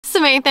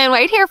Samantha and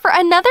Wade here for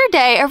another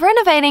day of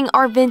renovating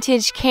our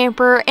vintage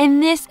camper. In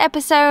this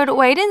episode,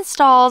 Wade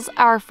installs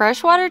our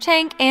freshwater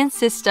tank and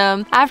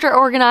system. After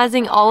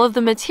organizing all of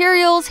the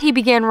materials, he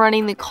began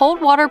running the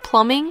cold water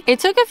plumbing. It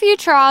took a few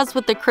tries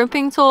with the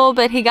crimping tool,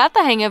 but he got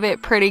the hang of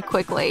it pretty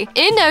quickly.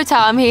 In no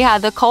time, he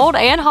had the cold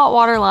and hot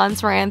water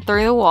lines ran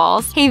through the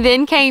walls. He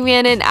then came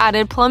in and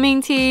added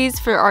plumbing tees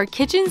for our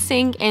kitchen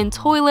sink and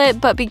toilet,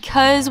 but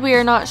because we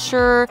are not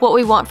sure what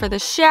we want for the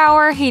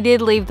shower, he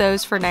did leave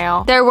those for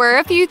now. There were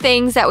a few things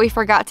that we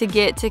forgot to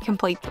get to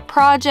complete the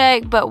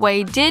project, but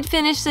Wade did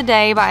finish the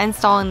day by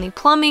installing the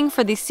plumbing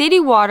for the city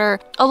water,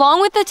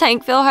 along with the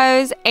tank fill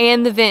hose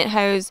and the vent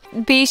hose.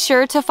 Be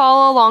sure to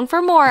follow along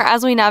for more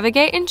as we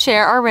navigate and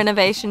share our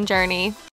renovation journey.